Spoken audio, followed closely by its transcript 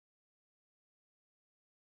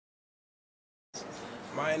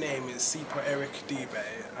My name is Sipo Eric Dube,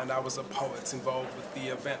 and I was a poet involved with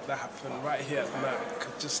the event that happened right here at the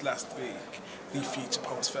Merrick just last week, the Future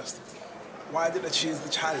Poets Festival. Why did I choose the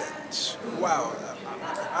challenge? Well,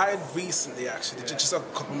 I had recently, actually, just a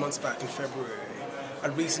couple months back in February, I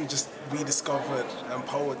recently just rediscovered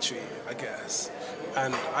poetry, I guess,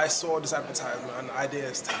 and I saw this advertisement and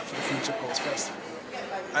ideas tab for the Future Poets Festival.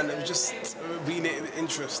 And it was just really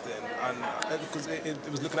interesting, and because it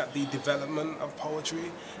was looking at the development of poetry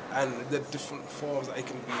and the different forms that it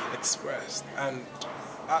can be expressed. And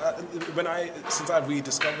since I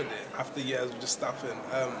rediscovered it after years of just stopping,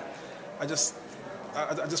 I just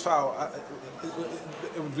felt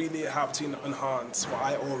it would really help to enhance what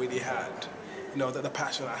I already had, the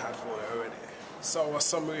passion I had for it already. So a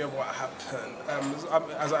summary of what happened.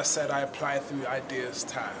 As I said, I applied through Ideas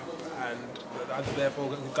tab, and I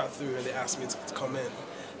therefore got through, and they asked me to come in.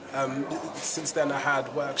 Since then, I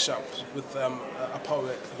had workshops with a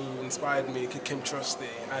poet who inspired me, Kim Trusty,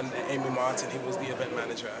 and Amy Martin, who was the event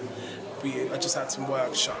manager. I just had some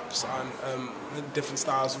workshops on different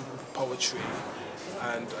styles of poetry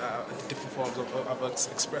and different forms of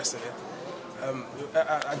expressing it.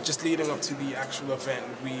 Just leading up to the actual event,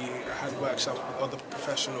 we had workshops with other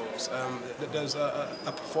professionals. There's a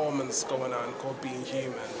performance going on called Being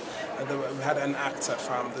Human, and we had an actor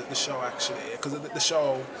from the show, actually, because the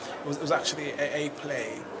show was actually a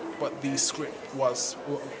play, but the script was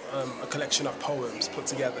a collection of poems put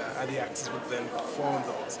together, and the actors would then perform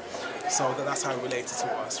those. So that's how it related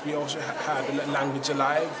to us. We also had Language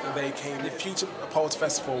Alive. They came. The Future Poets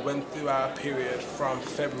Festival went through our period from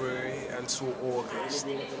February until August.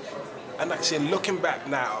 And actually, looking back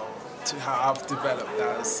now to how I've developed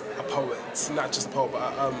as a poet, not just a poet, but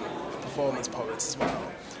a performance poet as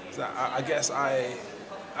well. So I guess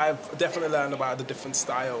I've definitely learned about the different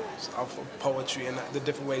styles of poetry and the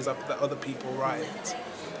different ways that other people write.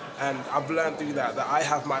 And I've learned through that I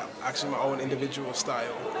have my own individual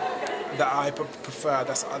style that I prefer,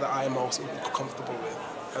 that I am most comfortable with.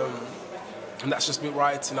 And that's just me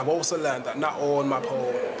writing. I've also learned that not all my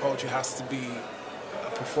poetry has to be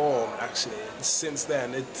performed, actually. Since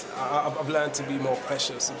then, I've learned to be more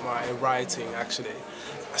precious with my writing, actually.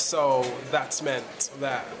 So that's meant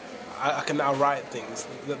that I can now write things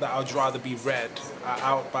that I'd rather be read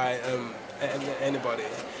out by anybody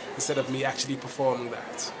instead of me actually performing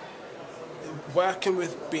that. Working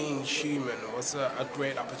with Being Human was a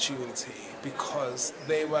great opportunity because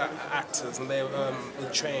they were actors and they were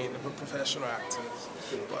trained, they were professional actors.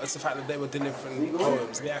 But it's the fact that they were delivering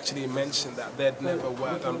poems. They actually mentioned that they'd never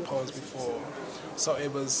worked on poems before. So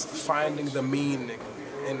it was finding the meaning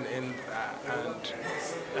in that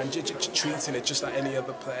and treating it just like any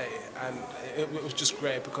other play. And it was just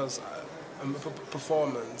great because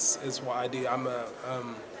performance is what I do. I'm a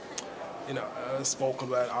spoken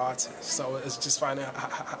word artist. So it's just finding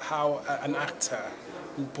how an actor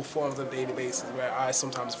who performs on a daily basis, where I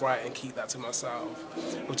sometimes write and keep that to myself,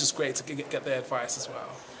 which is great to get their advice as well.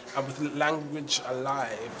 And with Language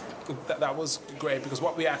Alive, that was great because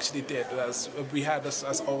what we actually did was we had us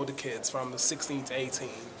as older kids from 16 to 18,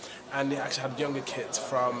 and they actually had younger kids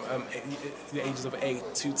from the ages of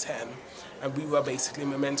 8 to 10, and we were basically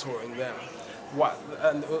mentoring them.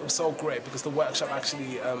 And it was so great because the workshop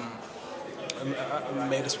actually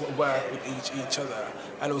made us work with each other,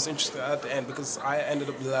 and it was interesting at the end because I ended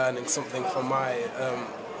up learning something from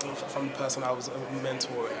from the person I was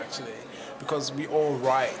mentoring, actually, because we all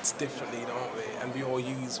write differently, don't we, and we all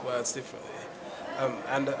use words differently.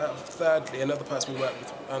 And thirdly, another person we worked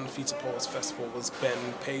with on the Future Poets Festival was Ben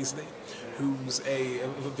Paisley, who's a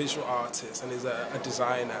visual artist and is a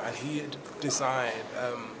designer, and he had designed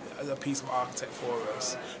a piece of architect for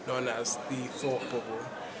us known as the Thought Bubble,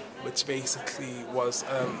 which basically was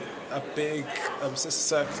a big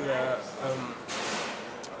circular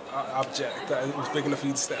object that was big enough for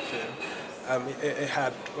you to step in. It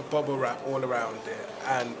had a bubble wrap all around it,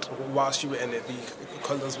 and whilst you were in it, the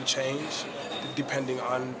colours would change depending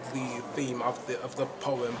on the theme of the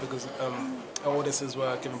poem, because audiences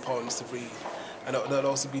were given poems to read. And there'll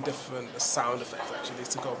also be different sound effects, actually,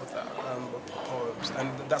 to go with that poems.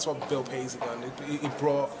 And that's what Bill Paisley done. He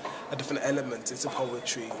brought a different element into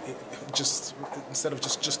poetry. Just instead of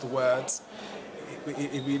just the words,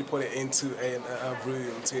 it really put it into a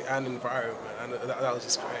room, to an environment, and that was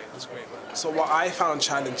just great. It was great, man. So what I found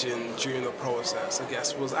challenging during the process, I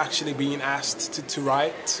guess, was actually being asked to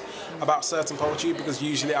write about certain poetry, because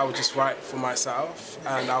usually I would just write for myself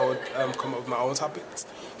and I would come up with my own topics.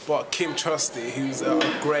 But Kim Trusty, who's a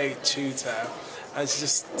great tutor and she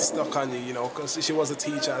just stuck on you, you know, because she was a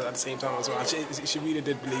teacher at the same time as well. And she really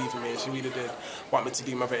did believe in me, and she really did want me to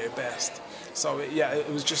do my very best. So yeah, it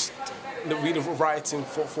was just really writing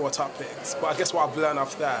for topics. But I guess what I've learned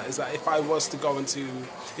after that is that if I was to go into,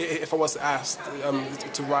 if I was asked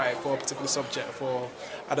to write for a particular subject, for,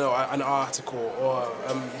 I don't know, an article, or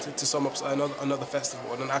to sum up another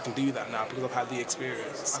festival, then I can do that now because I've had the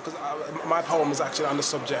experience. Because my poem is actually on the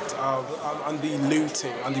subject of, on the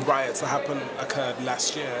looting, on the riots that occurred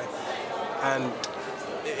last year. And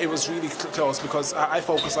it was really close because I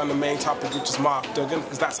focused on the main topic, which is Mark Duggan,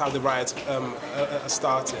 because that's how the riots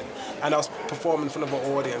started. And I was performing in front of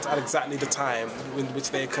an audience at exactly the time in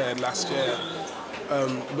which they occurred last year.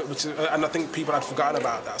 And I think people had forgotten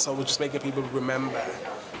about that, so we're just making people remember.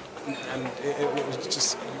 And it was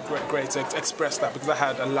just great to express that, because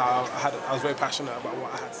I was very passionate about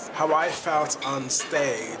what I had. How I felt on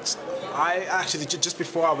stage, I actually, just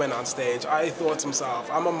before I went on stage, I thought to myself,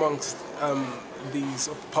 I'm amongst these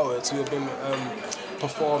poets who have been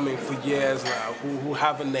performing for years now, who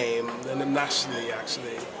have a name, and nationally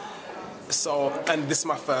actually. So, and this is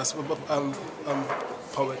my first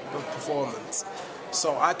poet performance.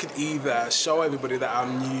 So I could either show everybody that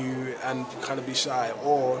I'm new and kind of be shy,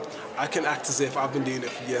 or I can act as if I've been doing it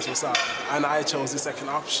for years myself. And I chose the second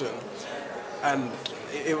option. And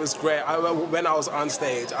it was great. When I was on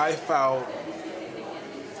stage, I felt,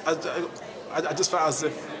 I just felt as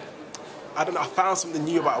if, I don't know, I found something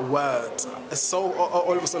new about words. So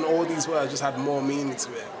all of a sudden, all these words just had more meaning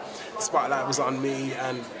to it. The spotlight was on me,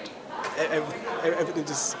 and everything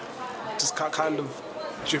just kind of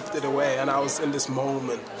drifted away, and I was in this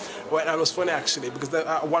moment. And it was funny actually, because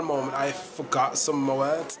at one moment I forgot some of my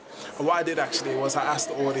words. And what I did actually was I asked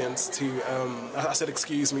the audience to, I said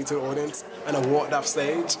excuse me to the audience, and I walked off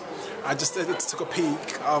stage. I just took a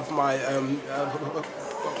peek of my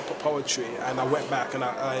poetry, and I went back and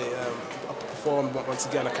I performed once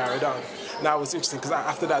again. I carried on. Now it was interesting because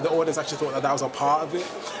after that the audience actually thought that was a part of it,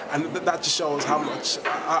 and that just shows how much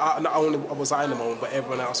not only was I in the moment, but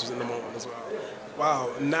everyone else was in the moment as well.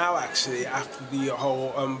 Wow, now actually, after the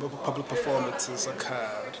whole public performances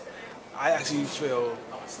occurred, I actually feel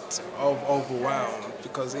overwhelmed,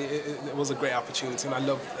 because it was a great opportunity, and I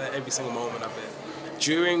loved every single moment of it.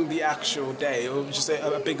 During the actual day, it was just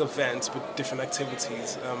a big event with different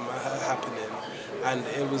activities happening, and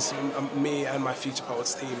it was me and my Future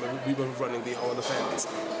Poets team, we were running the whole event.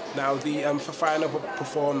 Now, the final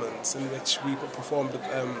performance, in which we performed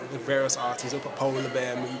with various artists, Paula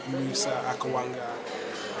Bear, Musa, Akawanga.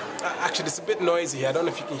 Actually, it's a bit noisy here. I don't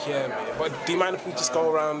know if you can hear me, but do you mind if we just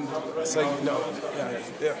go around so you know?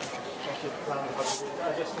 Yeah.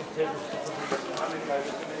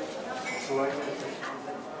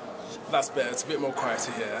 That's better. It's a bit more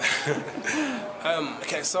quieter here.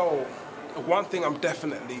 Okay, so one thing I'm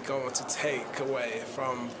definitely going to take away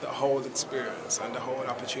from the whole experience and the whole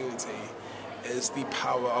opportunity is the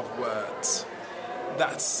power of words.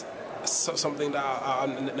 That's something that I'll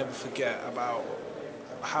never forget about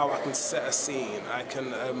how I can set a scene. I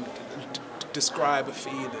can describe a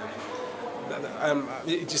feeling.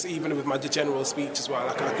 Just even with my general speech as well,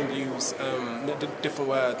 I can use different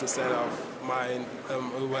words instead of my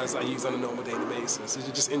words I use on a normal daily basis. It's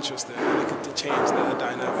just interesting, and it could change the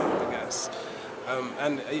dynamic, I guess.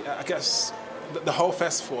 And I guess the whole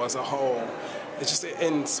festival as a whole, it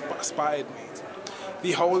inspired me.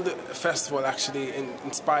 The whole festival actually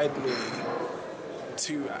inspired me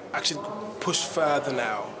to actually push further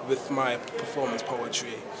now with my performance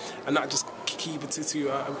poetry, and not just keep it to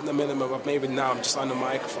the minimum of maybe now I'm just on the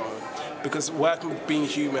microphone. Because working with Being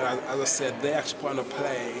Human, as I said, they actually put on a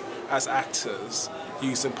play as actors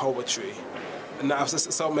using poetry. And now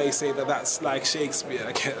some may say that that's like Shakespeare,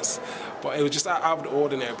 I guess, but it was just out of the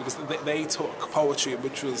ordinary, because they took poetry,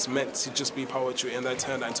 which was meant to just be poetry, and they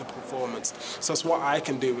turned that into a performance. So it's what I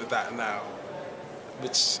can do with that now,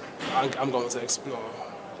 which I'm going to explore.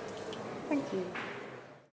 Thank you.